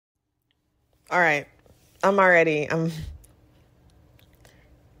All right. I'm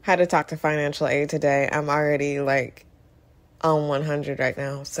had to talk to financial aid today. I'm already on 100 right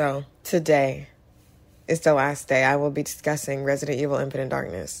now. So today is the last day I will be discussing Resident Evil Infinite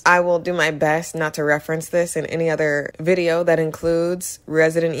Darkness. I will do my best not to reference this in any other video that includes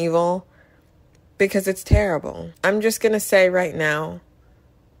Resident Evil because it's terrible. I'm just going to say right now,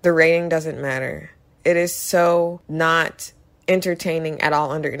 the rating doesn't matter. It is so not entertaining at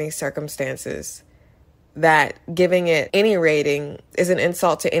all under any circumstances that giving it any rating is an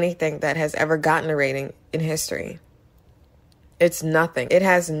insult to anything that has ever gotten a rating in history. It's nothing. It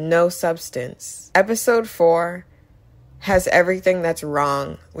has no substance. Episode 4 has everything that's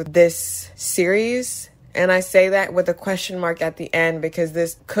wrong with this series. And I say that with a question mark at the end because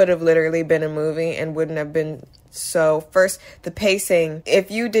this could have literally been a movie and wouldn't have been so. First, the pacing.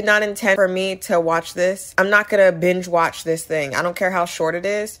 If you did not intend for me to watch this, I'm not going to binge watch this thing. I don't care how short it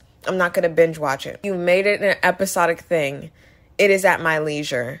is. I'm not going to binge watch it. You made it an episodic thing. It is at my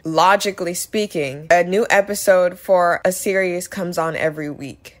leisure. Logically speaking, a new episode for a series comes on every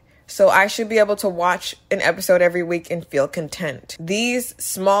week. So I should be able to watch an episode every week and feel content. These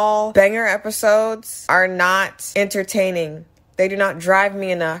small banger episodes are not entertaining. They do not drive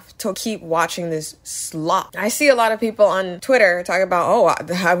me enough to keep watching this slop. I see a lot of people on Twitter talk about, oh,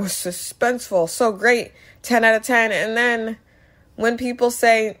 that was suspenseful, so great, 10 out of 10. And then when people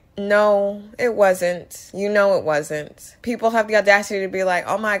say, no, it wasn't. You know it wasn't. People have the audacity to be like,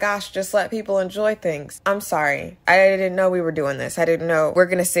 oh my gosh, just let people enjoy things. I'm sorry. I didn't know we were doing this. I didn't know we're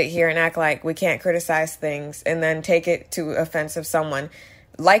going to sit here and act like we can't criticize things and then take it to offense of someone.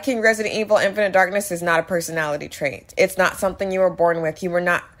 Liking Resident Evil Infinite Darkness is not a personality trait. It's not something you were born with. You were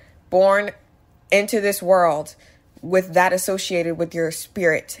not born into this world with that associated with your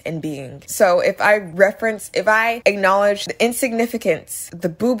spirit and being. So if I acknowledge the insignificance, the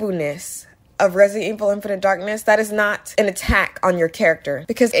boo-boo-ness of Resident Evil Infinite Darkness, that is not an attack on your character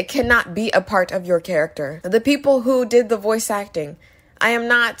because it cannot be a part of your character. The people who did the voice acting, I am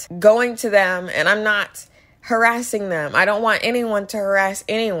not going to them and I'm not harassing them. I don't want anyone to harass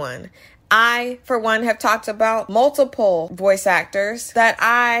anyone. I, for one, have talked about multiple voice actors that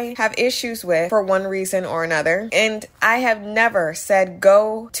I have issues with for one reason or another. And I have never said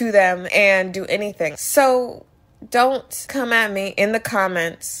go to them and do anything. So don't come at me in the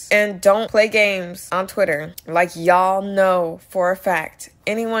comments and don't play games on Twitter. Like y'all know for a fact,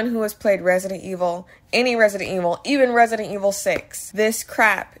 anyone who has played Resident Evil, any Resident Evil, even Resident Evil 6, this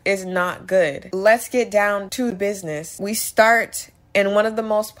crap is not good. Let's get down to business. We start in one of the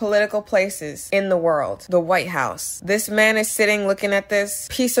most political places in the world, the White House. This man is sitting looking at this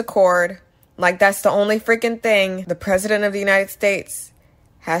piece of cord like that's the only freaking thing the President of the United States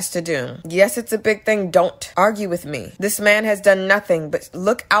has to do. Yes, it's a big thing. Don't argue with me. This man has done nothing but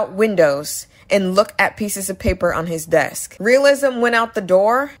look out windows and look at pieces of paper on his desk. Realism went out the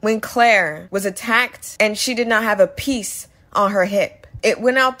door when Claire was attacked and she did not have a piece on her hip. It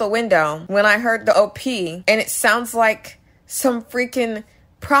went out the window when I heard the OP and it sounds like some freaking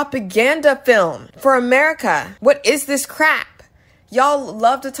propaganda film for America. What is this crap? Y'all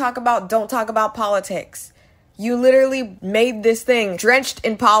love to talk about don't talk about politics. You literally made this thing drenched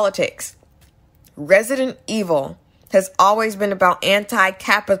in politics. Resident Evil has always been about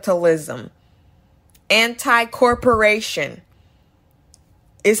anti-capitalism, anti-corporation.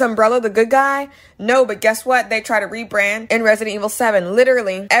 Is Umbrella the good guy? No, but guess what? They try to rebrand in Resident Evil 7.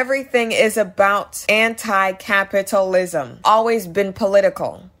 Literally, everything is about anti-capitalism. Always been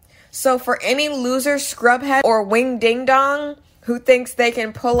political. So for any loser, scrubhead, or wing ding dong who thinks they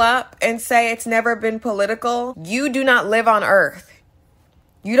can pull up and say it's never been political, you do not live on Earth.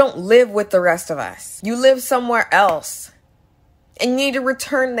 You don't live with the rest of us. You live somewhere else. And you need to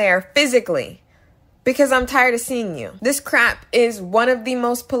return there physically. Because I'm tired of seeing you. This crap is one of the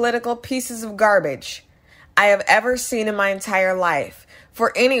most political pieces of garbage I have ever seen in my entire life.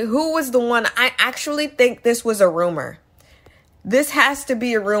 Who was the one? I actually think this was a rumor. This has to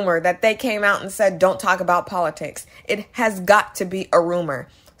be a rumor that they came out and said, don't talk about politics. It has got to be a rumor.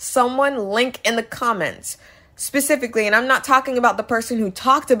 Someone link in the comments specifically, and I'm not talking about the person who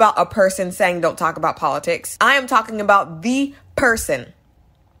talked about a person saying don't talk about politics. I am talking about the person.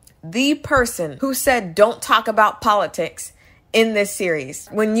 The person who said don't talk about politics in this series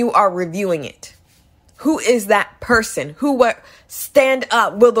when you are reviewing it. Who is that person? Stand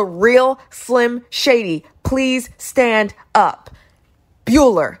up? Will the real Slim Shady please stand up?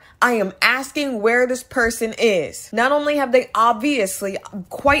 Bueller, I am asking where this person is. Not only have they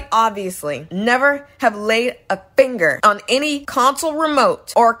quite obviously, never have laid a finger on any console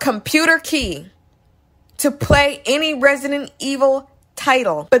remote or computer key to play any Resident Evil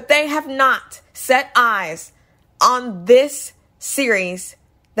title, but they have not set eyes on this series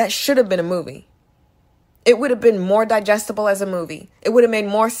that should have been a movie. It would have been more digestible as a movie. It would have made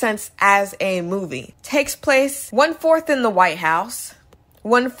more sense as a movie. Takes place 1/4 in the White House,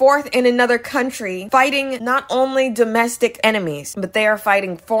 1/4 in another country, fighting not only domestic enemies, but they are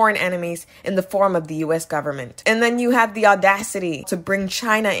fighting foreign enemies in the form of the US government. And then you have the audacity to bring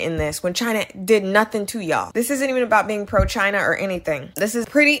China in this when China did nothing to y'all. This isn't even about being pro-China or anything. This is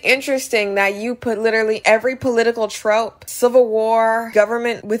pretty interesting that you put literally every political trope, civil war,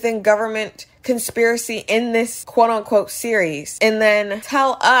 government within government, conspiracy in this quote-unquote series, and then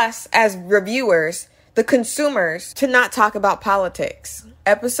tell us as reviewers, the consumers, to not talk about politics.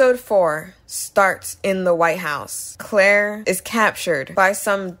 Episode 4 starts in the White House. Claire is captured by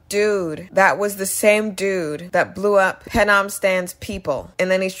some dude that was the same dude that blew up Phnom Stan's people, and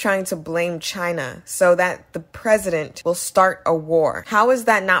then he's trying to blame China so that the president will start a war. How is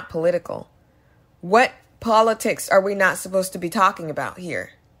that not political? What politics are we not supposed to be talking about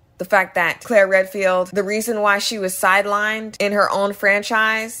here? The fact that Claire Redfield, the reason why she was sidelined in her own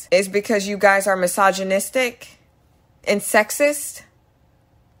franchise is because you guys are misogynistic and sexist?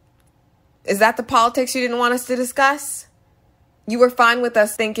 Is that the politics you didn't want us to discuss? You were fine with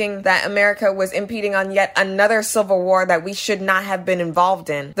us thinking that America was impeding on yet another civil war that we should not have been involved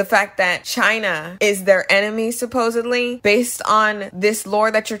in. The fact that China is their enemy, supposedly, based on this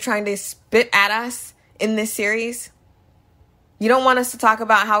lore that you're trying to spit at us in this series. You don't want us to talk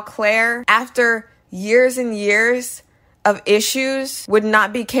about how Claire, after years and years of issues, would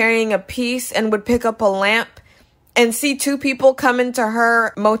not be carrying a piece and would pick up a lamp and see two people come into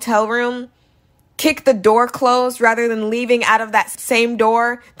her motel room, kick the door closed rather than leaving out of that same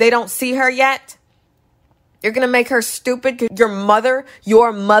door. They don't see her yet. You're going to make her stupid because your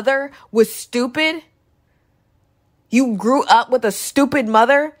mother was stupid. You grew up with a stupid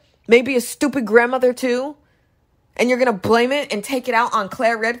mother, maybe a stupid grandmother too. And you're going to blame it and take it out on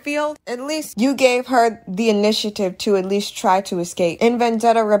Claire Redfield? At least you gave her the initiative to at least try to escape. In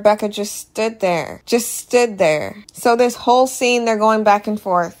Vendetta, Rebecca just stood there. So this whole scene, they're going back and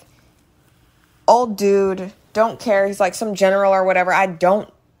forth. Old dude, don't care. He's like some general or whatever. I don't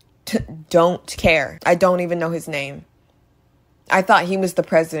care. I don't even know his name. I thought he was the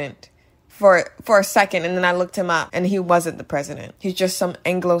president for a second, and then I looked him up, and he wasn't the president. He's just some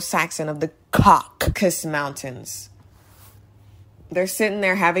Anglo-Saxon of the Caucasus Mountains. They're sitting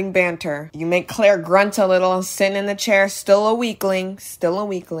there having banter. You make Claire grunt a little, sitting in the chair, still a weakling.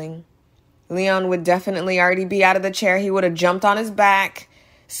 Leon would definitely already be out of the chair. He would have jumped on his back,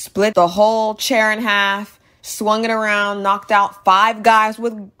 split the whole chair in half, swung it around, knocked out 5 guys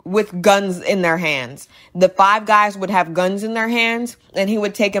with guns in their hands. The 5 guys would have guns in their hands, and he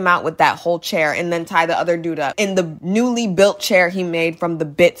would take them out with that whole chair and then tie the other dude up in the newly built chair he made from the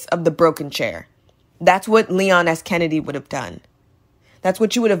bits of the broken chair. That's what Leon S. Kennedy would have done. That's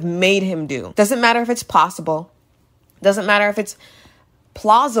what you would have made him do. Doesn't matter if it's possible. Doesn't matter if it's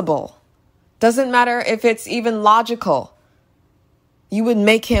plausible. Doesn't matter if it's even logical. You would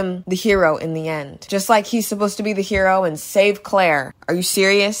make him the hero in the end. Just like he's supposed to be the hero and save Claire. Are you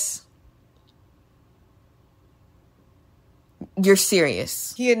serious? You're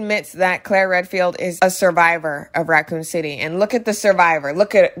serious. He admits that Claire Redfield is a survivor of Raccoon City. And look at the survivor.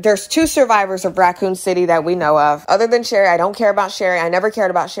 There's 2 survivors of Raccoon City that we know of. Other than Sherry, I don't care about Sherry. I never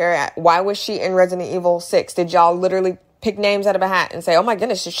cared about Sherry. Why was she in Resident Evil 6? Did y'all literally pick names out of a hat and say, oh my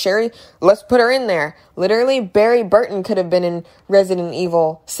goodness, it's Sherry, let's put her in there? Literally, Barry Burton could have been in Resident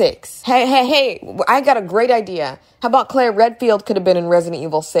Evil 6. Hey, I got a great idea. How about Claire Redfield could have been in Resident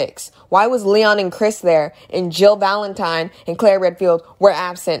Evil 6? Why was Leon and Chris there and Jill Valentine and Claire Redfield were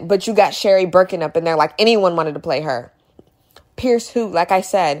absent, but you got Sherry Birkin up in there like anyone wanted to play her? Pierce who? Like I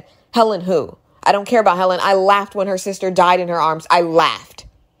said, Helen who? I don't care about Helen. I laughed when her sister died in her arms. I laughed.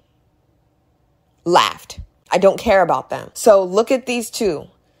 I don't care about them. So look at these 2.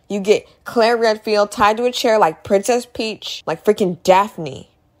 You get Claire Redfield tied to a chair like Princess Peach, like freaking Daphne.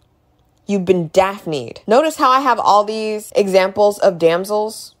 You've been Daphne'd. Notice how I have all these examples of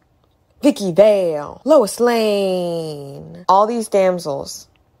damsels? Vicky Vale, Lois Lane, all these damsels.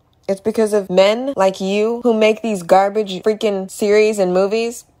 It's because of men like you who make these garbage freaking series and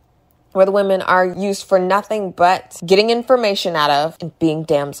movies where the women are used for nothing but getting information out of and being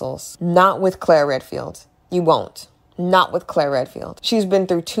damsels. Not with Claire Redfield. You won't. Not with Claire Redfield. She's been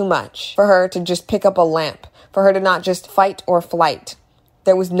through too much for her to just pick up a lamp, for her to not just fight or flight.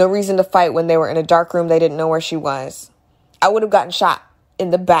 There was no reason to fight when they were in a dark room. They didn't know where she was. I would have gotten shot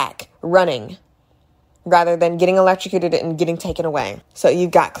in the back running rather than getting electrocuted and getting taken away. So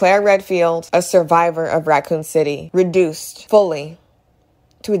you've got Claire Redfield, a survivor of Raccoon City, reduced fully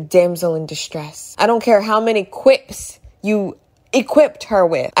to a damsel in distress. I don't care how many quips you equipped her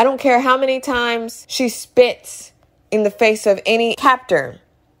with. I don't care how many times she spits in the face of any captor.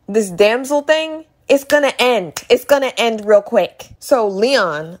 This damsel thing, it's gonna end. It's gonna end real quick. So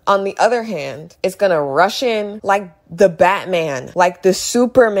Leon, on the other hand, is gonna rush in like the Batman, like the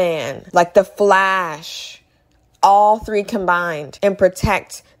Superman, like the Flash, all three combined, and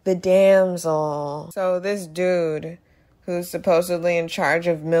protect the damsel. So this dude, who's supposedly in charge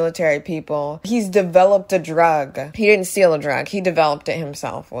of military people, he's developed a drug. He didn't steal a drug. He developed it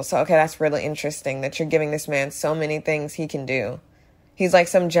himself. Well, so, okay, that's really interesting that you're giving this man so many things he can do. He's like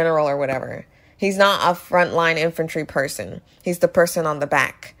some general or whatever. He's not a frontline infantry person. He's the person on the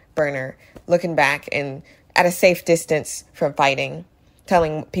back burner, looking back and at a safe distance from fighting,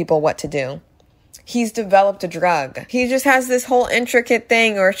 telling people what to do. He's developed a drug. He just has this whole intricate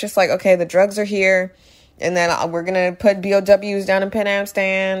thing where it's just like, okay, the drugs are here, and then we're going to put BOWs down in Penn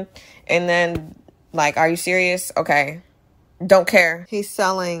Amstand, and then, like, are you serious? Okay. Don't care. He's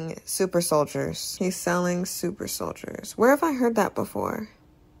selling super soldiers. He's selling super soldiers. Where have I heard that before?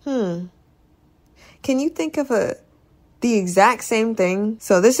 Can you think of the exact same thing?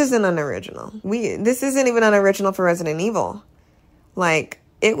 So this isn't unoriginal. This isn't even unoriginal for Resident Evil. Like,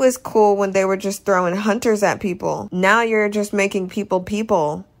 it was cool when they were just throwing hunters at people. Now you're just making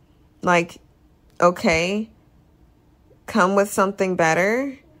people. Like, okay, come with something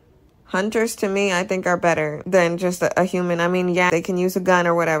better. Hunters, to me, I think are better than just a human. I mean, yeah, they can use a gun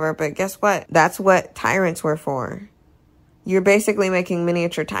or whatever, but guess what? That's what tyrants were for. You're basically making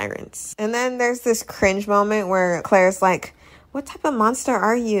miniature tyrants. And then there's this cringe moment where Claire's like, what type of monster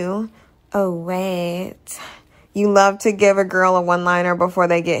are you? Oh, wait. You love to give a girl a one-liner before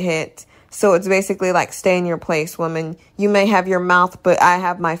they get hit. So it's basically like, stay in your place, woman. You may have your mouth, but I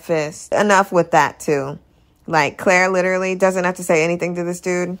have my fist. Enough with that, too. Like, Claire literally doesn't have to say anything to this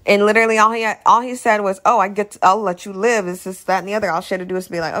dude. And literally all he said was, oh, I'll let you live. It's this, that, and the other. All she had to do was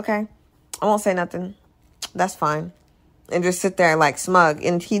be like, okay, I won't say nothing. That's fine. And just sit there like smug.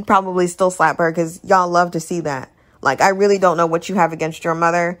 And he'd probably still slap her because y'all love to see that. Like, I really don't know what you have against your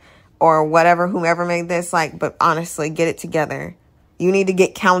mother or whatever, whomever made this. Like, but honestly, get it together. You need to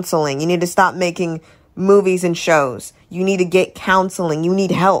get counseling. You need to stop making movies and shows. You need to get counseling. You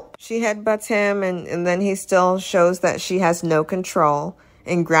need help. She headbutts him and then he still shows that she has no control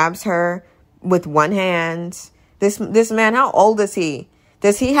and grabs her with one hand. This man, how old is he?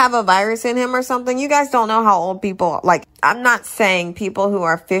 Does he have a virus in him or something? You guys don't know how old people, like, I'm not saying people who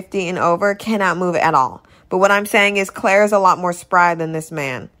are 50 and over cannot move at all. But what I'm saying is Claire is a lot more spry than this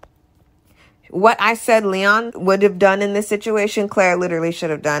man. What I said Leon would have done in this situation, Claire literally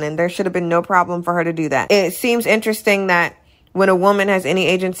should have done. And there should have been no problem for her to do that. It seems interesting that when a woman has any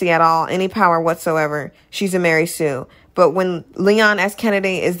agency at all, any power whatsoever, she's a Mary Sue. But when Leon S.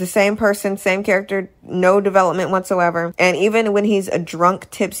 Kennedy is the same person, same character, no development whatsoever. And even when he's a drunk,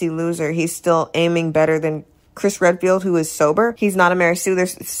 tipsy loser, he's still aiming better than Chris Redfield, who is sober. He's not a Mary Sue.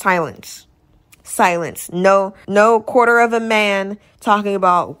 There's silence. Silence. No quarter of a man talking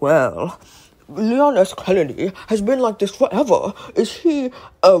about, well, Leon S. Kennedy has been like this forever. Is he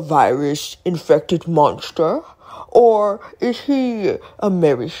a virus-infected monster? Or is he a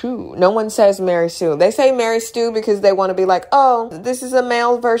Mary Sue? No one says Mary Sue. They say Mary Sue because they want to be like, oh, this is a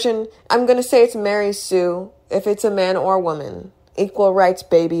male version. I'm going to say it's Mary Sue if it's a man or woman. Equal rights,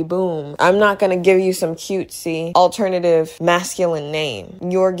 baby, boom. I'm not going to give you some cutesy alternative masculine name.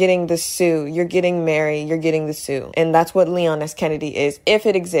 You're getting the Sue. You're getting Mary. You're getting the Sue. And that's what Leon S. Kennedy is, if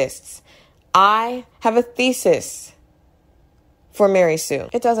it exists. I have a thesis for Mary Sue.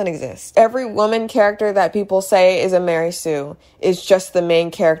 It doesn't exist. Every woman character that people say is a Mary Sue is just the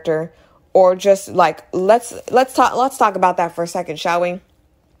main character, or just like, let's talk about that for a second, shall we?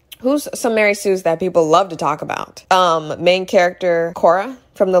 Who's some Mary Sues that people love to talk about? Main character Korra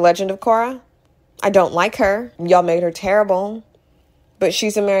from The Legend of Korra. I don't like her. Y'all made her terrible. But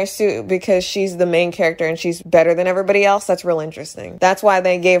she's a Mary Sue because she's the main character and she's better than everybody else. That's real interesting. That's why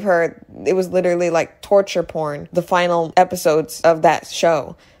they gave her, it was literally like torture porn, the final episodes of that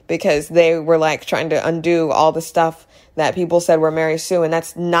show, because they were like trying to undo all the stuff that people said were Mary Sue. And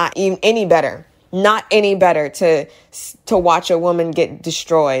that's not even any better. Not any better to watch a woman get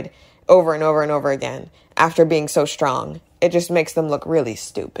destroyed over and over and over again after being so strong. It just makes them look really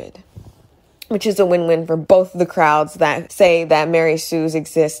stupid. Which is a win-win for both the crowds that say that Mary Sues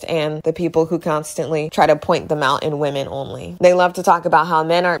exist and the people who constantly try to point them out in women only. They love to talk about how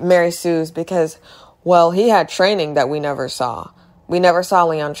men are Mary Sues because, well, he had training that we never saw. We never saw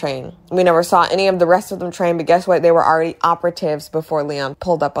Leon train. We never saw any of the rest of them train, but guess what? They were already operatives before Leon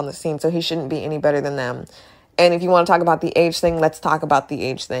pulled up on the scene, so he shouldn't be any better than them. And if you want to talk about the age thing, let's talk about the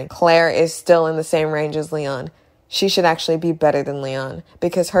age thing. Claire is still in the same range as Leon. She should actually be better than Leon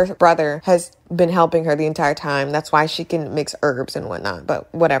because her brother has been helping her the entire time. That's why she can mix herbs and whatnot,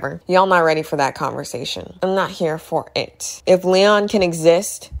 but whatever. Y'all not ready for that conversation. I'm not here for it. If Leon can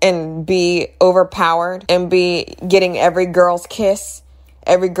exist and be overpowered and be getting every girl's kiss,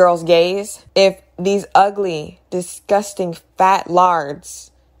 every girl's gaze, if these ugly, disgusting, fat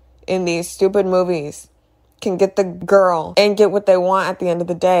lards in these stupid movies can get the girl and get what they want at the end of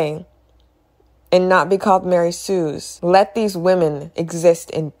the day, and not be called Mary Sue's. Let these women exist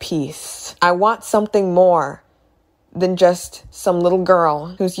in peace. I want something more than just some little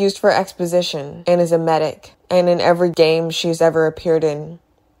girl who's used for exposition and is a medic. And in every game she's ever appeared in,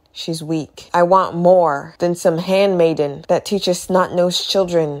 she's weak. I want more than some handmaiden that teaches snot-nosed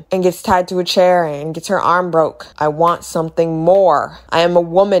children and gets tied to a chair and gets her arm broke. I want something more. I am a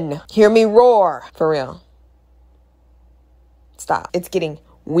woman. Hear me roar. For real. Stop. It's getting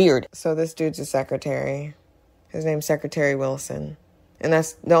weird. So this dude's a secretary. His name's Secretary Wilson. And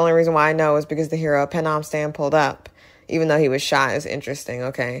that's the only reason why I know is because the hero Penam Stan pulled up. Even though he was shot, is interesting,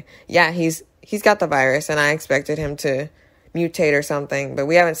 okay? Yeah, he's got the virus, and I expected him to mutate or something, but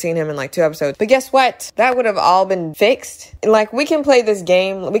we haven't seen him in like 2 episodes. But guess what? That would have all been fixed. Like, we can play this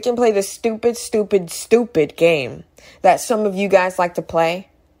game. We can play this stupid game that some of you guys like to play.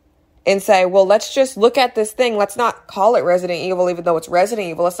 And say, well, let's just look at this thing. Let's not call it Resident Evil, even though it's Resident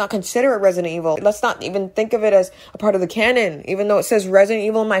Evil. Let's not consider it Resident Evil. Let's not even think of it as a part of the canon, even though it says Resident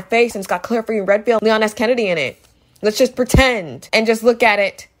Evil in my face and it's got Claire freaking Redfield, Leon S. Kennedy in it. Let's just pretend and just look at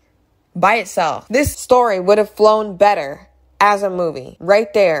it by itself. This story would have flown better as a movie.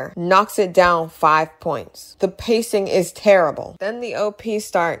 Right there, knocks it down 5 points. The pacing is terrible. Then the OP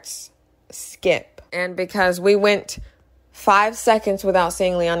starts. Skip. And because we went 5 seconds without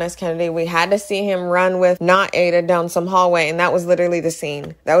seeing Leon S. Kennedy, we had to see him run with not Ada down some hallway, and that was literally the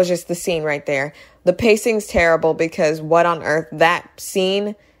scene. That was just the scene right there. The pacing's terrible because what on earth? That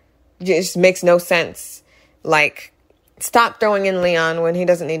scene just makes no sense. Like, stop throwing in Leon when he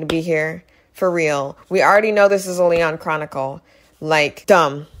doesn't need to be here. For real. We already know this is a Leon Chronicle. Like,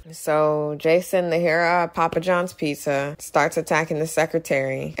 dumb. So Jason, the hero of Papa John's Pizza, starts attacking the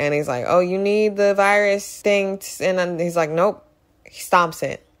secretary. And he's like, oh, you need the virus thing? And then he's like, nope. He stomps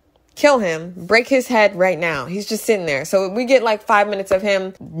it. Kill him. Break his head right now. He's just sitting there. So we get like 5 minutes of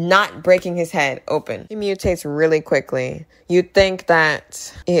him not breaking his head open. He mutates really quickly. You'd think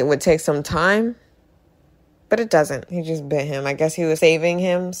that it would take some time, but it doesn't. He just bit him. I guess he was saving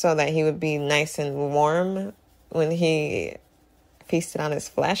him so that he would be nice and warm when he feasted on his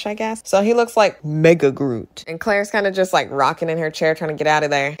flesh, I guess. So he looks like Mega Groot. And Claire's kind of just like rocking in her chair trying to get out of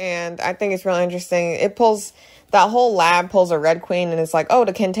there. And I think it's real interesting. It pulls, that whole lab pulls a Red Queen and it's like, oh,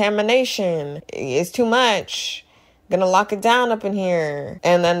 the contamination is too much. Gonna lock it down up in here.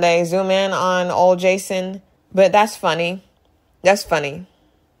 And then they zoom in on old Jason. But that's funny. That's funny.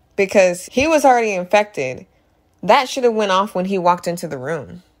 Because he was already infected. That should have went off when he walked into the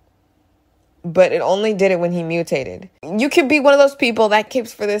room. But it only did it when he mutated. You could be one of those people that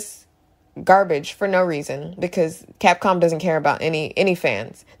keeps for this garbage for no reason because Capcom doesn't care about any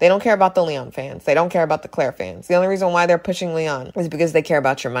fans. They don't care about the Leon fans. They don't care about the Claire fans. The only reason why they're pushing Leon is because they care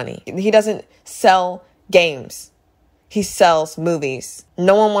about your money. He doesn't sell games. He sells movies.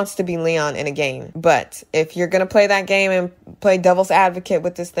 No one wants to be Leon in a game. But if you're going to play that game and play devil's advocate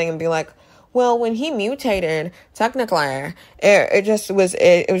with this thing and be like, well, when he mutated, technically, it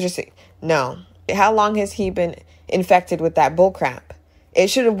was just... No. How long has he been infected with that bullcrap? It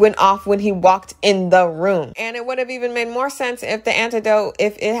should have went off when he walked in the room. And it would have even made more sense if the antidote,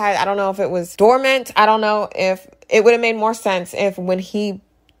 if it had, I don't know if it was dormant. I don't know if it would have made more sense if when he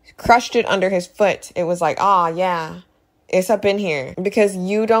crushed it under his foot, it was like, oh, yeah, it's up in here. Because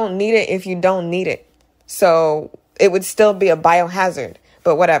you don't need it if you don't need it. So it would still be a biohazard.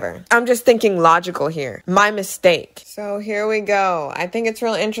 But whatever. I'm just thinking logical here. My mistake. So here we go. I think it's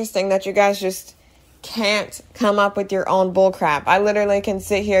real interesting that you guys just can't come up with your own bullcrap. I literally can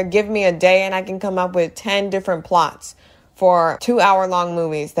sit here, give me a day, and I can come up with 10 different plots for 2-hour-long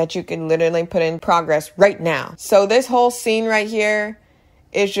movies that you can literally put in progress right now. So this whole scene right here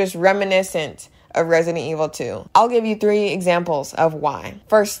is just reminiscent of Resident Evil 2. I'll give you 3 examples of why.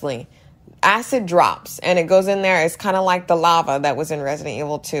 Firstly, acid drops and it goes in there. It's kind of like the lava that was in Resident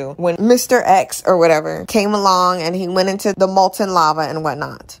Evil 2 when Mr. X or whatever came along and he went into the molten lava and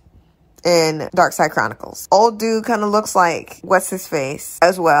whatnot in Dark Side Chronicles. Old dude kind of looks like what's his face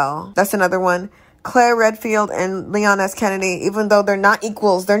as well. That's another one. Claire Redfield and Leon S. Kennedy, even though they're not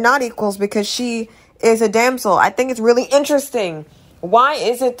equals because she is a damsel. I think it's really interesting Why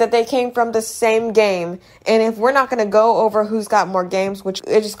is it that they came from the same game? And if we're not going to go over who's got more games, which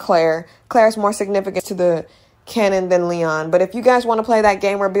it is Claire. Claire's more significant to the canon than Leon. But if you guys want to play that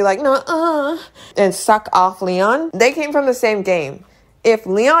game where be like, no, and suck off Leon, they came from the same game. If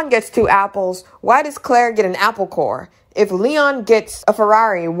Leon gets 2 apples, why does Claire get an apple core? If Leon gets a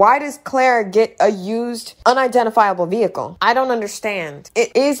Ferrari, why does Claire get a used, unidentifiable vehicle? I don't understand.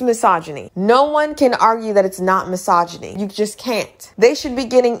 It is misogyny. No one can argue that it's not misogyny. You just can't. They should be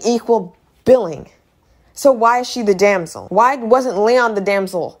getting equal billing. So why is she the damsel? Why wasn't Leon the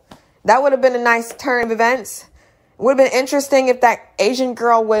damsel? That would have been a nice turn of events. It would have been interesting if that Asian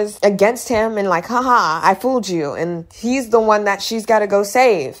girl was against him and like, haha, I fooled you. And he's the one that she's got to go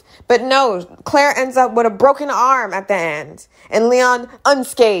save. But no, Claire ends up with a broken arm at the end. And Leon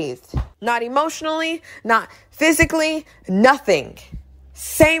unscathed. Not emotionally, not physically, nothing.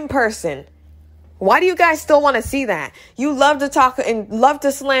 Same person. Why do you guys still want to see that? You love to talk and love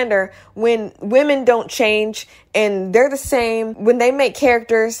to slander when women don't change and they're the same, when they make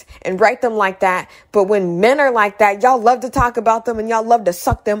characters and write them like that. But when men are like that, y'all love to talk about them and y'all love to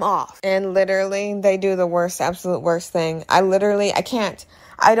suck them off. And literally, they do the worst, absolute worst thing. I can't.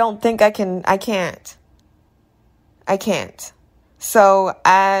 I don't think I can. I can't. So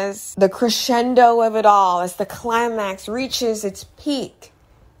as the crescendo of it all, as the climax reaches its peak,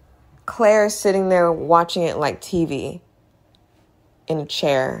 Claire's sitting there watching it like TV in a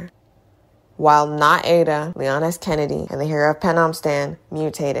chair while not Ada, Leon S. Kennedy, and the hero of Panam Stan,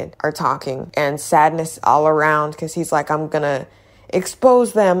 mutated, are talking. And sadness all around because he's like, I'm going to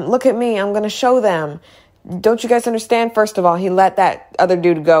expose them. Look at me. I'm going to show them. Don't you guys understand? First of all, he let that other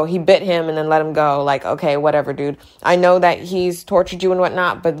dude go. He bit him and then let him go. Like, okay, whatever, dude. I know that he's tortured you and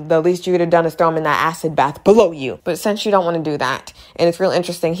whatnot, but the least you could have done is throw him in that acid bath below you. But since you don't want to do that, and it's real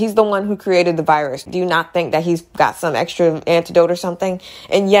interesting, he's the one who created the virus. Do you not think that he's got some extra antidote or something?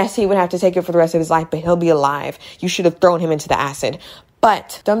 And yes, he would have to take it for the rest of his life, but he'll be alive. You should have thrown him into the acid.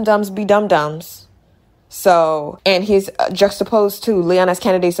 But dum-dums be dum-dums. So, and he's juxtaposed to Leon S.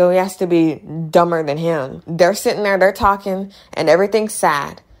 Kennedy, so he has to be dumber than him. They're sitting there, they're talking, and everything's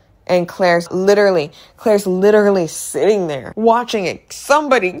sad. And Claire's literally sitting there watching it.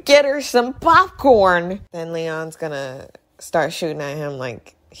 Somebody get her some popcorn. Then Leon's gonna start shooting at him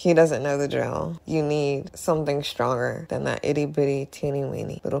like he doesn't know the drill. You need something stronger than that itty bitty teeny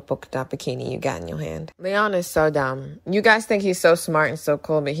weeny little polka dot bikini you got in your hand. Leon is so dumb. You guys think he's so smart and so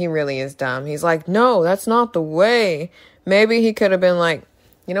cool, but he really is dumb. He's like, no, that's not the way. Maybe he could have been like,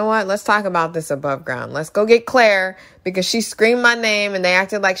 you know what? Let's talk about this above ground. Let's go get Claire because she screamed my name and they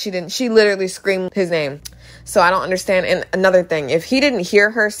acted like she didn't. She literally screamed his name. So I don't understand. And another thing, if he didn't hear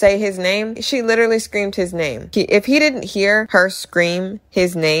her say his name, she literally screamed his name. If he didn't hear her scream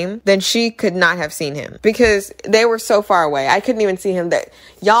his name, then she could not have seen him because they were so far away. I couldn't even see him. That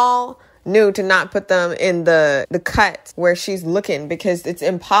y'all knew to not put them in the cut where she's looking because it's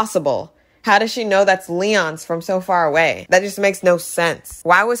impossible. How does she know that's Leon's from so far away? That just makes no sense.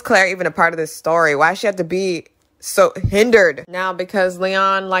 Why was Claire even a part of this story? Why does she have to be so hindered? Now, because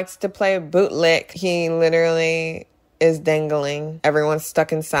Leon likes to play bootlick, he literally is dangling. Everyone's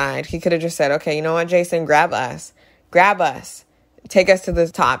stuck inside. He could have just said, okay, you know what, Jason, grab us, take us to the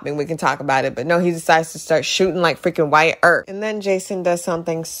top and we can talk about it. But no, he decides to start shooting like freaking White Earth. And then Jason does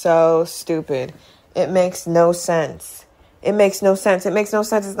something so stupid. It makes no sense. It makes no sense.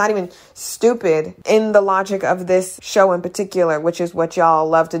 It's not even stupid in the logic of this show in particular, which is what y'all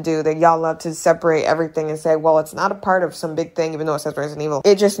love to do. That y'all love to separate everything and say, well, it's not a part of some big thing, even though it says Resident Evil.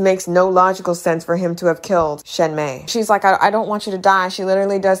 It just makes no logical sense for him to have killed Shen Mei. She's like, I don't want you to die. She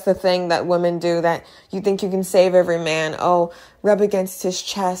literally does the thing that women do that you think you can save every man. Oh, rub against his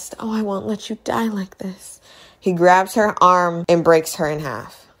chest. Oh, I won't let you die like this. He grabs her arm and breaks her in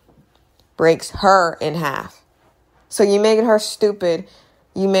half. So you made her stupid.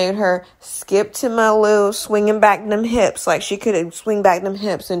 You made her skip to my loo, swinging back them hips. Like she could swing back them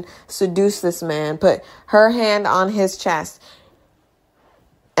hips and seduce this man. Put her hand on his chest.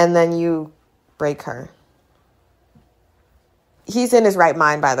 And then you break her. He's in his right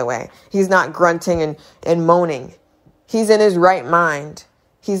mind, by the way. He's not grunting and moaning. He's in his right mind.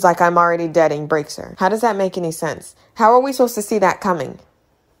 He's like, I'm already dead, and breaks her. How does that make any sense? How are we supposed to see that coming?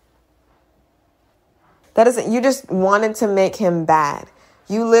 You just wanted to make him bad.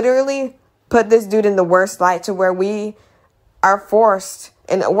 You literally put this dude in the worst light to where we are forced,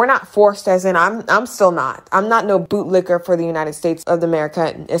 and we're not forced as in I'm still not. I'm not no bootlicker for the United States of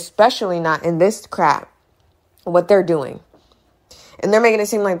America, especially not in this crap, what they're doing. And they're making it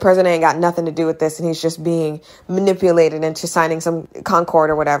seem like the president ain't got nothing to do with this and he's just being manipulated into signing some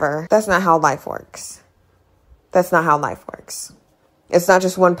Concord or whatever. That's not how life works. It's not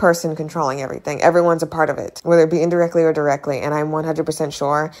just one person controlling everything. Everyone's a part of it, whether it be indirectly or directly. And I'm 100%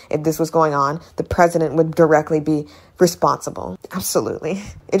 sure if this was going on, the president would directly be responsible. Absolutely.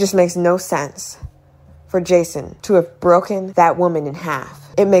 It just makes no sense for Jason to have broken that woman in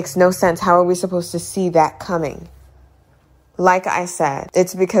half. It makes no sense. How are we supposed to see that coming? Like I said,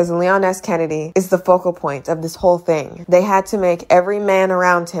 it's because Leon S. Kennedy is the focal point of this whole thing. They had to make every man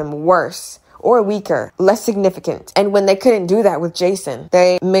around him worse or weaker, less significant. And when they couldn't do that with Jason,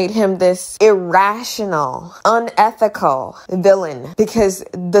 they made him this irrational, unethical villain, because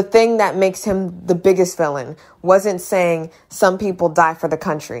the thing that makes him the biggest villain wasn't saying some people die for the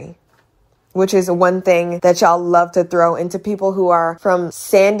country, which is one thing that y'all love to throw into people who are from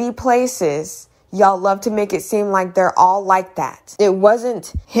sandy places. Y'all love to make it seem like they're all like that. It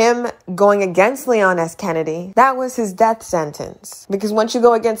wasn't him going against Leon S. Kennedy. That was his death sentence. Because once you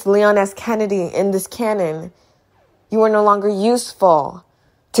go against Leon S. Kennedy in this canon, you are no longer useful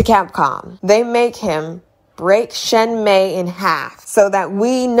to Capcom. They make him break Shen Mei in half so that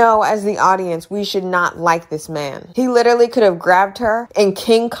we know as the audience we should not like this man. He literally could have grabbed her and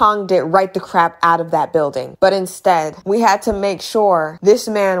King Kong'd it right the crap out of that building. But instead, we had to make sure this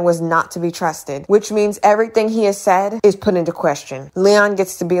man was not to be trusted, which means everything he has said is put into question. Leon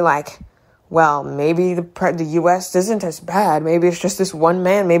gets to be like, well, maybe the U.S. isn't as bad. Maybe it's just this one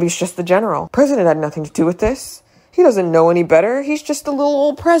man. Maybe it's just the general. President had nothing to do with this. He doesn't know any better. He's just a little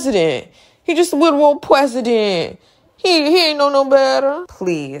old president. He just a little old president. He ain't know no better.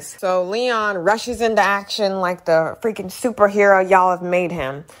 Please. So Leon rushes into action like the freaking superhero y'all have made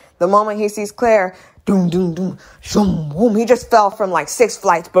him. The moment he sees Claire, doom, doom, doom, shoom, boom. He just fell from like 6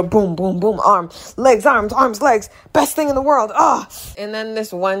 flights, but boom, boom, boom, arms, legs, best thing in the world. Oh. And then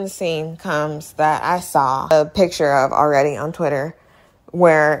this one scene comes that I saw a picture of already on Twitter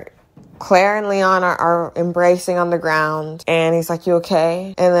where Claire and Leon are embracing on the ground, and he's like, you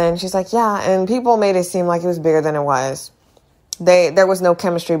okay? And then she's like, yeah. And people made it seem like it was bigger than it was. There was no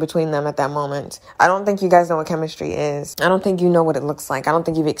chemistry between them at that moment. I don't think you guys know what chemistry is. I don't think you know what it looks like. I don't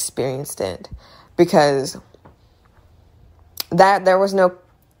think you've experienced it, because there was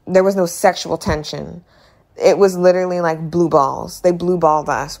no sexual tension. It was literally like blue balls. They blue balled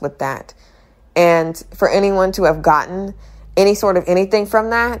us with that. And for anyone to have gotten any sort of anything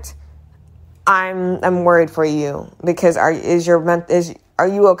from that, I'm worried for you, because are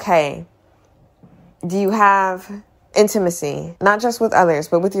you okay? Do you have intimacy, not just with others,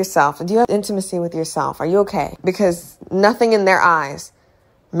 but with yourself? Do you have intimacy with yourself? Are you okay? Because nothing in their eyes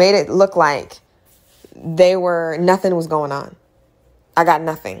made it look like nothing was going on. I got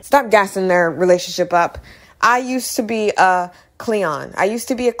nothing. Stop gassing their relationship up. I used to be a Cleon.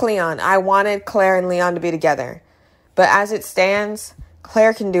 I wanted Claire and Leon to be together. But as it stands,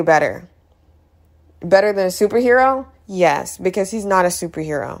 Claire can do better. Better than a superhero? Yes, because he's not a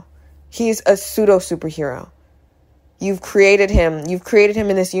superhero. He's a pseudo superhero. You've created him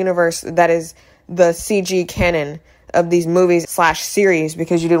in this universe that is the CG canon of these movies / series,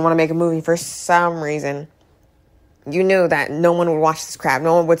 because you didn't want to make a movie for some reason. You knew that no one would watch this crap.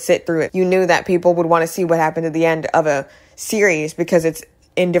 No one would sit through it. You knew that people would want to see what happened at the end of a series, because it's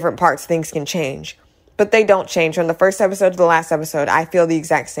in different parts, things can change. But they don't change. From the first episode to the last episode, I feel the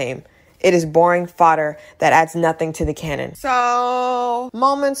exact same. It is boring fodder that adds nothing to the canon. So,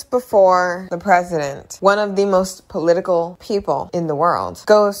 moments before the president, one of the most political people in the world,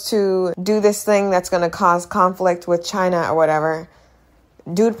 goes to do this thing that's going to cause conflict with China or whatever.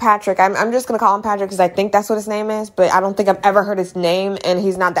 Dude Patrick, I'm just going to call him Patrick because I think that's what his name is, but I don't think I've ever heard his name, and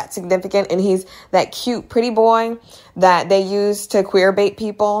he's not that significant, and he's that cute, pretty boy that they use to queer bait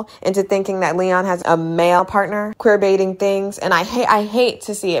people into thinking that Leon has a male partner, queer baiting things, and I hate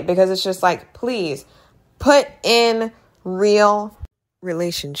to see it, because it's just like, please, put in real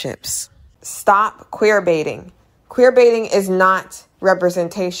relationships. Stop queer baiting. Queer baiting is not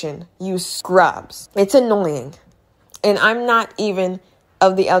representation, you scrubs. It's annoying, and I'm not even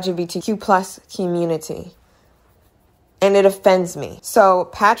of the LGBTQ plus community, and it offends me. So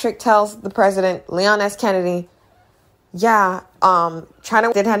Patrick tells the president, Leon S. Kennedy, yeah,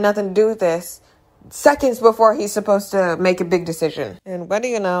 China didn't have nothing to do with this, seconds before he's supposed to make a big decision. And what do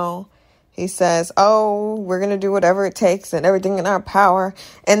you know? He says, oh, we're going to do whatever it takes and everything in our power.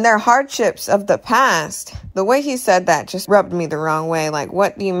 And their hardships of the past. The way he said that just rubbed me the wrong way. Like,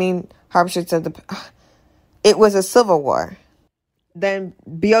 what do you mean hardships of the past? It was a civil war. Then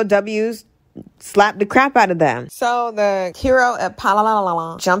BOWs slapped the crap out of them. So the hero at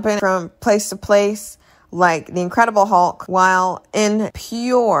Palalala jumping from place to place like the Incredible Hulk, while in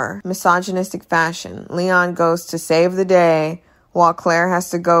pure misogynistic fashion, Leon goes to save the day while Claire has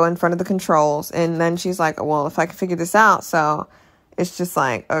to go in front of the controls. And then she's like, well, if I can figure this out, so It's just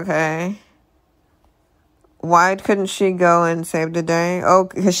like, okay. Why couldn't she go and save the day? Oh,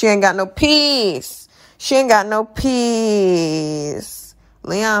 because she ain't got no peace. She ain't got no peace.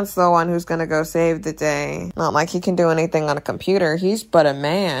 Leon's the one who's gonna go save the day. Not like he can do anything on a computer. He's but a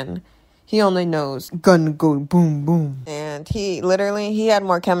man. He only knows gun go boom boom. And he had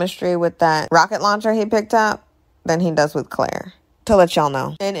more chemistry with that rocket launcher he picked up than he does with Claire. To let y'all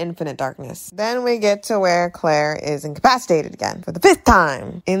know. In Infinite Darkness. Then we get to where Claire is incapacitated again for the 5th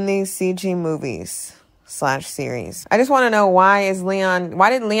time in these CG movies / series. I just want to know why did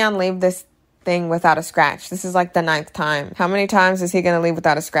Leon leave this thing without a scratch? This is like the 9th time. How many times is he going to leave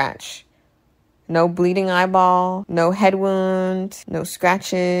without a scratch? No bleeding eyeball, no head wound, no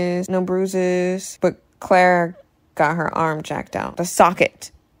scratches, no bruises. But Claire got her arm jacked out. The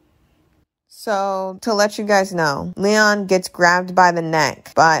socket. So, to let you guys know, Leon gets grabbed by the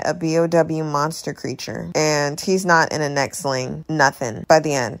neck by a BOW monster creature. And he's not in a neck sling. Nothing. By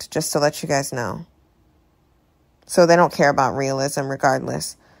the end. Just to let you guys know. So they don't care about realism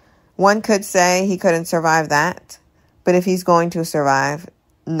regardless. One could say he couldn't survive that. But if he's going to survive,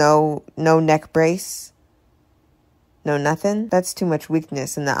 no neck brace, no nothing. That's too much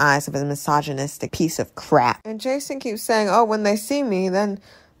weakness in the eyes of a misogynistic piece of crap. And Jason keeps saying, oh, when they see me, then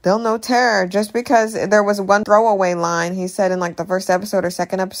they'll know terror. Just because there was one throwaway line he said in like the first episode or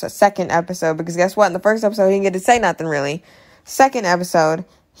second episode, because guess what? In the first episode, he didn't get to say nothing really. Second episode,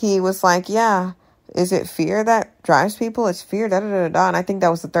 he was like, yeah, is it fear that drives people? It's fear, da-da-da-da-da. And I think that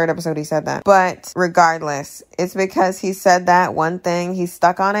was the 3rd episode he said that. But regardless, it's because he said that one thing, he's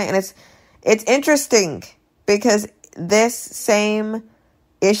stuck on it. And it's interesting because this same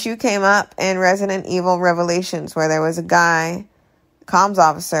issue came up in Resident Evil Revelations, where there was a guy, comms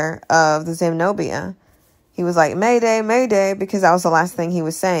officer of the Zenobia. He was like, Mayday, Mayday, because that was the last thing he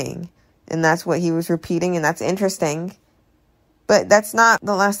was saying. And that's what he was repeating, and that's interesting. But that's not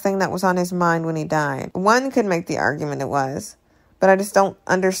the last thing that was on his mind when he died. One could make the argument it was, but I just don't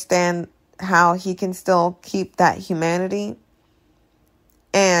understand how he can still keep that humanity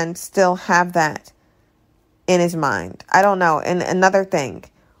and still have that in his mind. I don't know. And another thing,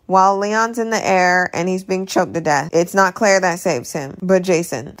 while Leon's in the air and he's being choked to death, it's not Claire that saves him, but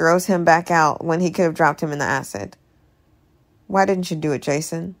Jason throws him back out when he could have dropped him in the acid. Why didn't you do it,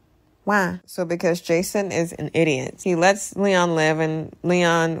 Jason? Why? So because Jason is an idiot. He lets Leon live, and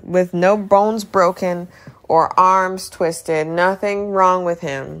Leon, with no bones broken or arms twisted, nothing wrong with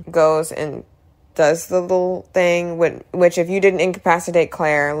him, goes and does the little thing, which if you didn't incapacitate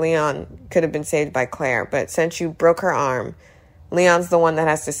Claire, Leon could have been saved by Claire. But since you broke her arm, Leon's the one that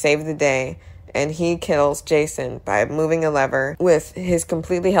has to save the day, and he kills Jason by moving a lever with his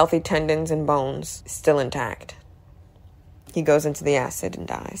completely healthy tendons and bones still intact. He goes into the acid and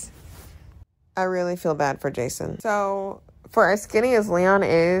dies. I really feel bad for Jason. So, for as skinny as Leon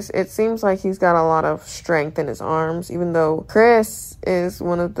is, it seems like he's got a lot of strength in his arms, even though Chris is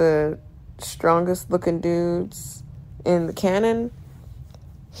one of the strongest looking dudes in the canon.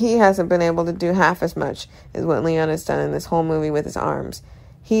 He hasn't been able to do half as much as what Leon has done in this whole movie with his arms.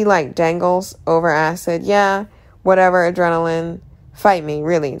 He, like, dangles over acid. Yeah, whatever, adrenaline. Fight me,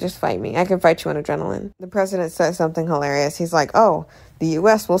 really, just fight me. I can fight you on adrenaline. The president says something hilarious. He's like, oh, the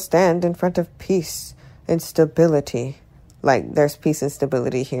U.S. will stand in front of peace and stability. Like, there's peace and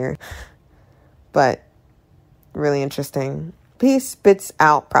stability here. But, really interesting. Peace spits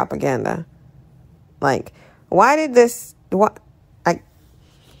out propaganda. Like, why did this... What? I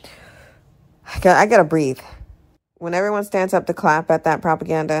gotta breathe. When everyone stands up to clap at that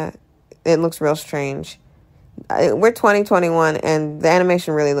propaganda, it looks real strange. We're 2021, and the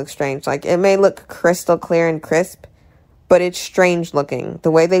animation really looks strange. Like, it may look crystal clear and crisp, but it's strange looking.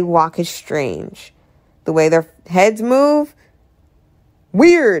 The way they walk is strange. The way their heads move,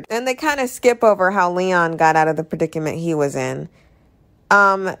 weird. And they kind of skip over how Leon got out of the predicament he was in.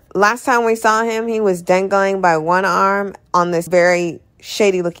 Last time we saw him, he was dangling by one arm on this very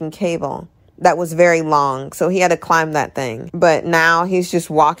shady looking cable that was very long. So he had to climb that thing. But now he's just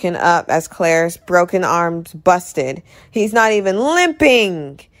walking up as Claire's broken arms busted. He's not even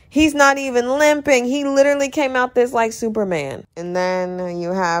limping. He's not even limping. He literally came out this like Superman. And then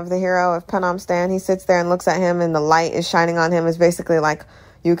you have the hero of Panam Stan. He sits there and looks at him, and the light is shining on him. It's basically like,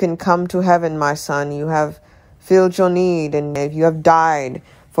 you can come to heaven, my son. You have filled your need, and if you have died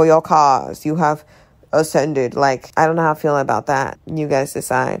for your cause, you have ascended. Like, I don't know how I feel about that. You guys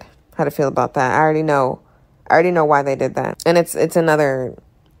decide how to feel about that. I already know why they did that. And it's another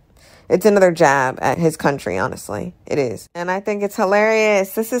jab at his country, honestly. It is. And I think it's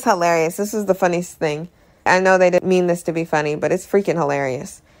hilarious. This is hilarious. This is the funniest thing. I know they didn't mean this to be funny, but it's freaking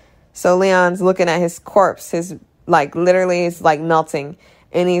hilarious. So Leon's looking at his corpse, his Like, literally, it's like melting.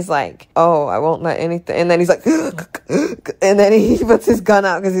 And he's like, oh, I won't let anything. And then he's like, and then he puts his gun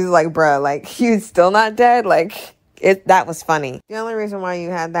out because he's like, bruh, like, you're still not dead? Like, that was funny. The only reason why you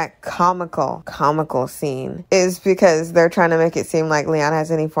had that comical scene is because they're trying to make it seem like Leon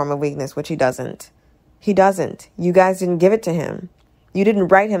has any form of weakness, which he doesn't. He doesn't. You guys didn't give it to him. You didn't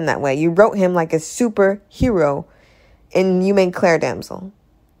write him that way. You wrote him like a superhero, and you made Claire damsel.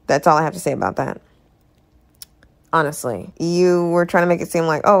 That's all I have to say about that. Honestly, you were trying to make it seem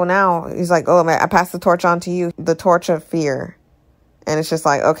like, oh, now he's like, oh, I passed the torch on to you, the torch of fear. And it's just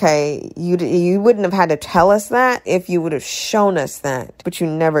like, okay, you wouldn't have had to tell us that if you would have shown us that, but you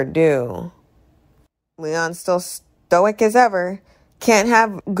never do. Leon's still stoic as ever. Can't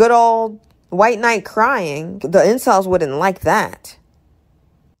have good old White Knight crying. The incels wouldn't like that.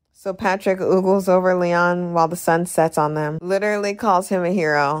 So Patrick oogles over Leon while the sun sets on them. Literally calls him a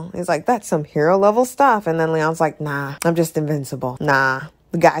hero. He's like, that's some hero level stuff. And then Leon's like, nah, I'm just invincible. Nah,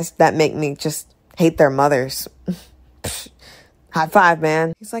 the guys that make me just hate their mothers. High five,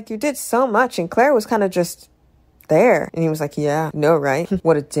 man. He's like, you did so much. And Claire was kind of just there. And he was like, yeah, no, right?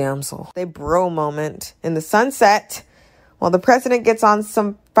 What a damsel. They bro moment in the sunset while the president gets on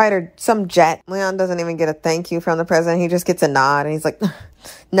some fighter, some jet. Leon doesn't even get a thank you from the president. He just gets a nod. And he's like,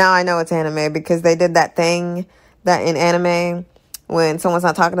 now I know it's anime, because they did that thing that in anime when someone's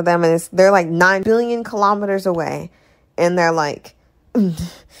not talking to them and they're like 9 billion kilometers away and they're like, and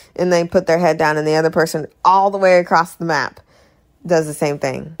they put their head down and the other person all the way across the map does the same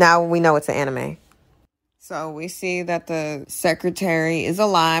thing. Now we know it's an anime. So we see that the secretary is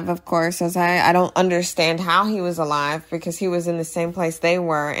alive, of course, as I don't understand how he was alive, because he was in the same place they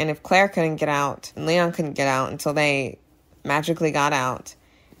were. And if Claire couldn't get out, and Leon couldn't get out until they magically got out,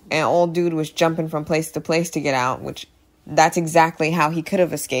 and old dude was jumping from place to place to get out, which that's exactly how he could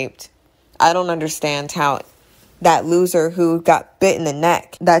have escaped. I don't understand how that loser who got bit in the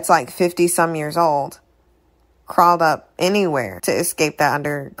neck, that's like 50 some years old, crawled up anywhere to escape that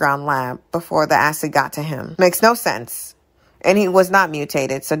underground lab before the acid got to him. Makes no sense. And he was not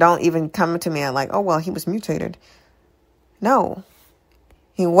mutated, so don't even come to me and like, oh, well, he was mutated. No,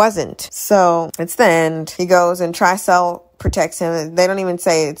 he wasn't. So it's the end. He goes and Tricell protects him. They don't even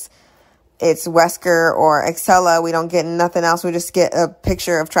say it's Wesker or Excella. We don't get nothing else. We just get a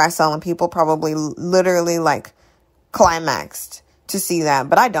picture of Tricell, and people probably literally like climaxed to see that.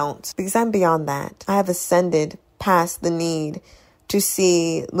 But I don't, because I'm beyond that. I have ascended past the need to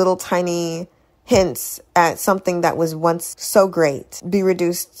see little tiny hints at something that was once so great be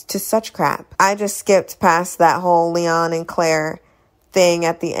reduced to such crap. I just skipped past that whole Leon and Claire thing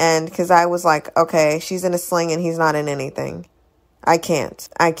at the end because I was like, okay, she's in a sling and he's not in anything. I cannot.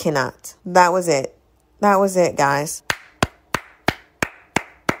 That was it, guys.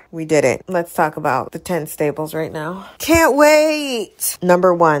 We did it. Let's talk about the 10 staples right now. Can't wait.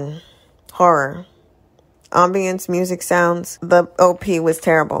 Number 1, horror. Ambience, music, sounds. The OP was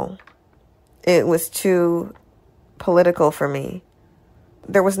terrible. It was too political for me.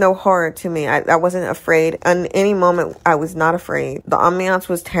 There was no horror to me. I wasn't afraid. In any moment, I was not afraid. The ambiance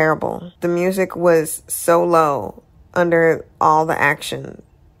was terrible. The music was so low under all the action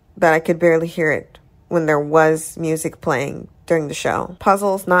that I could barely hear it when there was music playing during the show.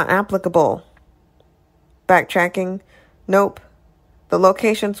 Puzzles, not applicable. Backtracking, nope. The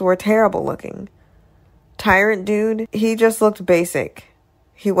locations were terrible looking. Tyrant dude, he just looked basic.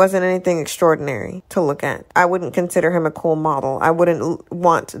 He wasn't anything extraordinary to look at. I wouldn't consider him a cool model. I wouldn't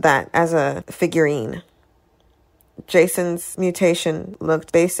want that as a figurine. Jason's mutation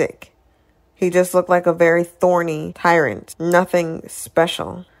looked basic. He just looked like a very thorny tyrant. Nothing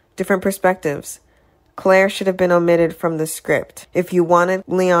special. Different perspectives. Claire should have been omitted from the script. If you wanted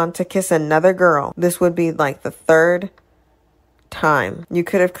Leon to kiss another girl, this would be like the 3rd time. You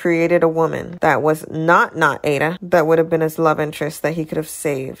could have created a woman that was not Ada, that would have been his love interest that he could have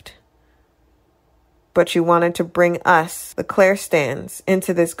saved. But you wanted to bring us, the Claire stans,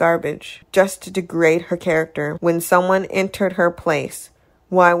 into this garbage just to degrade her character. When someone entered her place,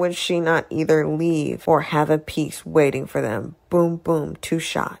 why would she not either leave or have a piece waiting for them? Boom, boom, 2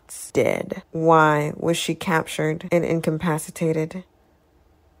 shots. Dead. Why was she captured and incapacitated?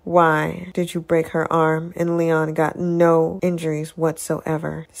 Why did you break her arm and Leon got no injuries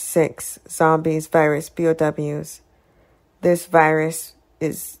whatsoever? 6. Zombies, virus, POWs. This virus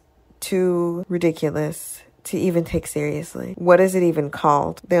is too ridiculous to even take seriously. What is it even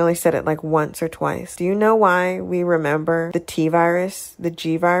called? They only said it like once or twice. Do you know why we remember the T virus, the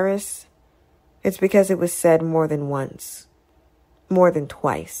G virus? It's because it was said more than once, more than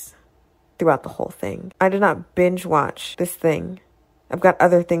twice throughout the whole thing. I did not binge watch this thing. I've got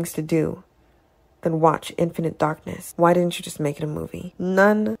other things to do. then watch Infinite Darkness. Why didn't you just make it a movie?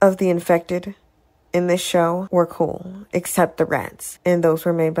 None of the infected in this show were cool, except the rats, and those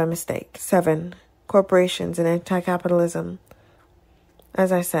were made by mistake. 7. Corporations and anti-capitalism.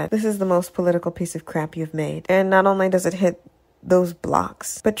 As I said, this is the most political piece of crap you've made. And not only does it hit those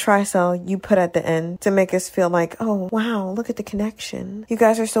blocks, but Tricell you put at the end to make us feel like, oh, wow, look at the connection. You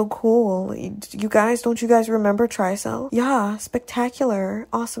guys are so cool. You guys, don't you guys remember Tricell? Yeah, spectacular,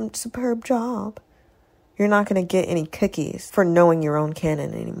 awesome, superb job. You're not going to get any cookies for knowing your own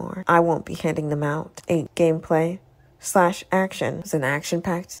canon anymore. I won't be handing them out. 8. Gameplay/action. It's an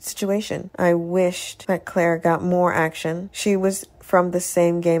action-packed situation. I wished that Claire got more action. She was from the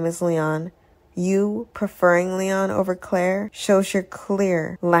same game as Leon. You preferring Leon over Claire shows your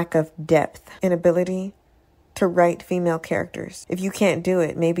clear lack of depth and ability to write female characters. If you can't do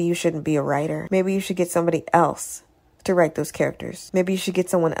it, maybe you shouldn't be a writer. Maybe you should get somebody else to write those characters. Maybe you should get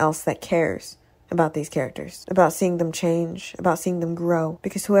someone else that cares about these characters, about seeing them change, about seeing them grow,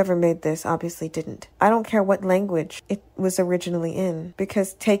 because whoever made this obviously didn't. I don't care what language it was originally in,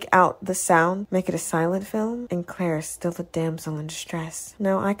 because take out the sound, make it a silent film, and Claire is still a damsel in distress.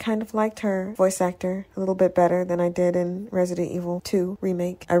 Now, I kind of liked her voice actor a little bit better than I did in Resident Evil 2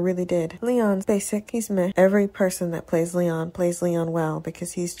 Remake. I really did. Leon's basic. He's meh. Every person that plays Leon well,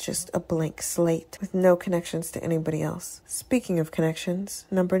 because he's just a blank slate with no connections to anybody else. Speaking of connections,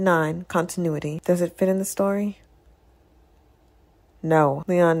 number 9, continuity. Does it fit in the story? No.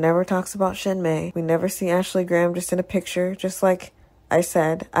 Leon never talks about Shenmei. We never see Ashley Graham just in a picture. Just like I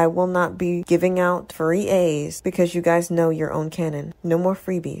said, I will not be giving out free A's because you guys know your own canon. No more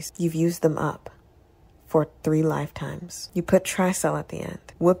freebies. You've used them up for 3 lifetimes. You put Tricell at the end.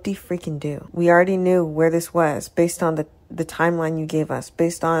 Whoop-de-freaking-do. We already knew where this was based on the timeline you gave us,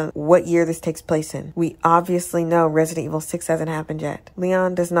 based on what year this takes place in. We obviously know Resident Evil 6 hasn't happened yet.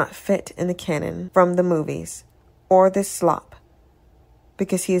 Leon does not fit in the canon from the movies or this slop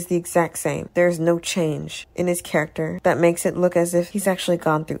because he is the exact same. There is no change in his character that makes it look as if he's actually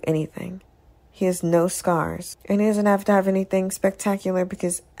gone through anything. He has no scars, and he doesn't have to have anything spectacular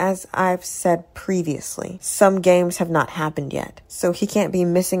because, as I've said previously, some games have not happened yet. So he can't be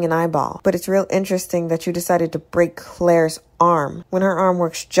missing an eyeball. But it's real interesting that you decided to break Claire's arm when her arm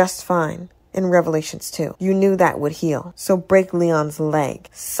works just fine in Revelations 2. You knew that would heal. So break Leon's leg.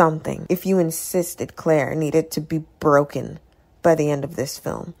 Something. If you insisted Claire needed to be broken by the end of this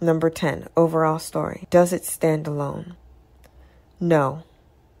film. Number 10. Overall story. Does it stand alone? No.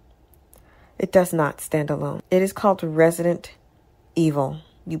 It does not stand alone. It is called Resident Evil.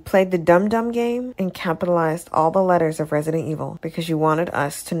 You played the dum-dum game and capitalized all the letters of Resident Evil because you wanted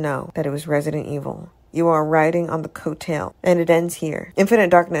us to know that it was Resident Evil. You are riding on the coattail, and it ends here. Infinite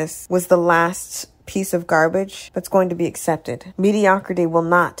Darkness was the last piece of garbage that's going to be accepted. Mediocrity will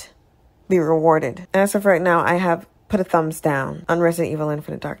not be rewarded. As of right now, I have put a thumbs down on Resident Evil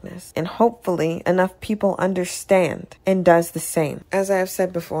Infinite Darkness. And hopefully enough people understand and does the same. As I have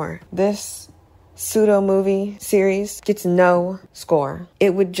said before, this pseudo-movie series gets no score.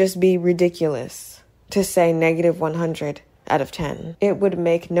 It would just be ridiculous to say -100 out of 10. It would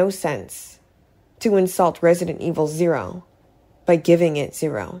make no sense to insult Resident Evil 0 by giving it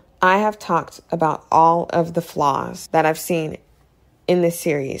 0. I have talked about all of the flaws that I've seen in this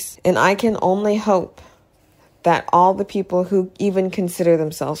series, and I can only hope that all the people who even consider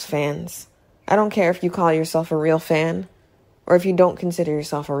themselves fans, I don't care if you call yourself a real fan or if you don't consider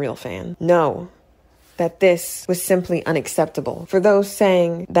yourself a real fan, know that this was simply unacceptable. For those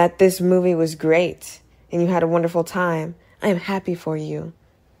saying that this movie was great and you had a wonderful time, I am happy for you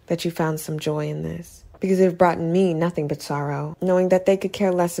that you found some joy in this, because it brought me nothing but sorrow, knowing that they could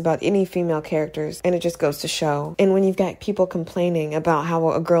care less about any female characters, and it just goes to show. And when you've got people complaining about how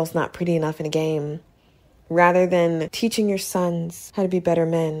a girl's not pretty enough in a game, rather than teaching your sons how to be better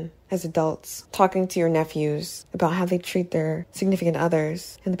men as adults, talking to your nephews about how they treat their significant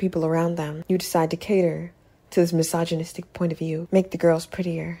others and the people around them, you decide to cater to this misogynistic point of view. Make the girls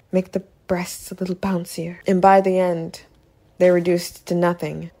prettier. Make the breasts a little bouncier. And by the end, they're reduced to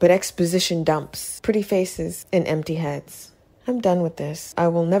nothing but exposition dumps, pretty faces, and empty heads. I'm done with this. I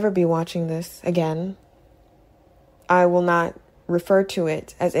will never be watching this again. I will not refer to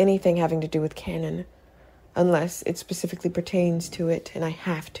it as anything having to do with canon, unless it specifically pertains to it, and I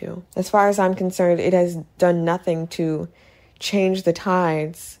have to. As far as I'm concerned, it has done nothing to change the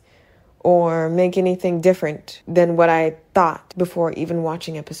tides or make anything different than what I thought before even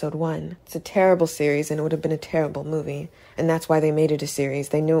watching episode 1. It's a terrible series, and it would have been a terrible movie, and that's why they made it a series.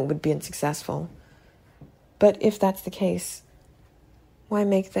 They knew it would be unsuccessful. But if that's the case, why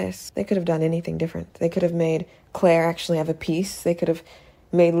make this? They could have done anything different. They could have made Claire actually have a piece. They could have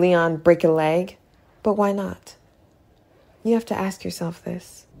made Leon break a leg. But why not? You have to ask yourself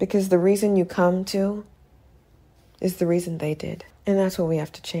this, because the reason you come to is the reason they did. And that's what we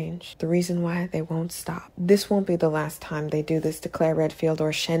have to change. The reason why they won't stop. This won't be the last time they do this to Claire Redfield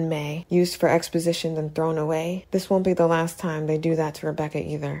or Shen Mei, used for exposition and thrown away. This won't be the last time they do that to Rebecca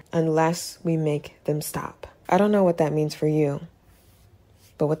either, unless we make them stop. I don't know what that means for you,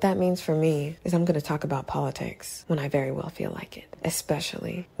 but what that means for me is I'm going to talk about politics when I very well feel like it,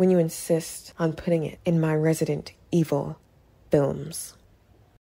 especially when you insist on putting it in my Resident Evil films.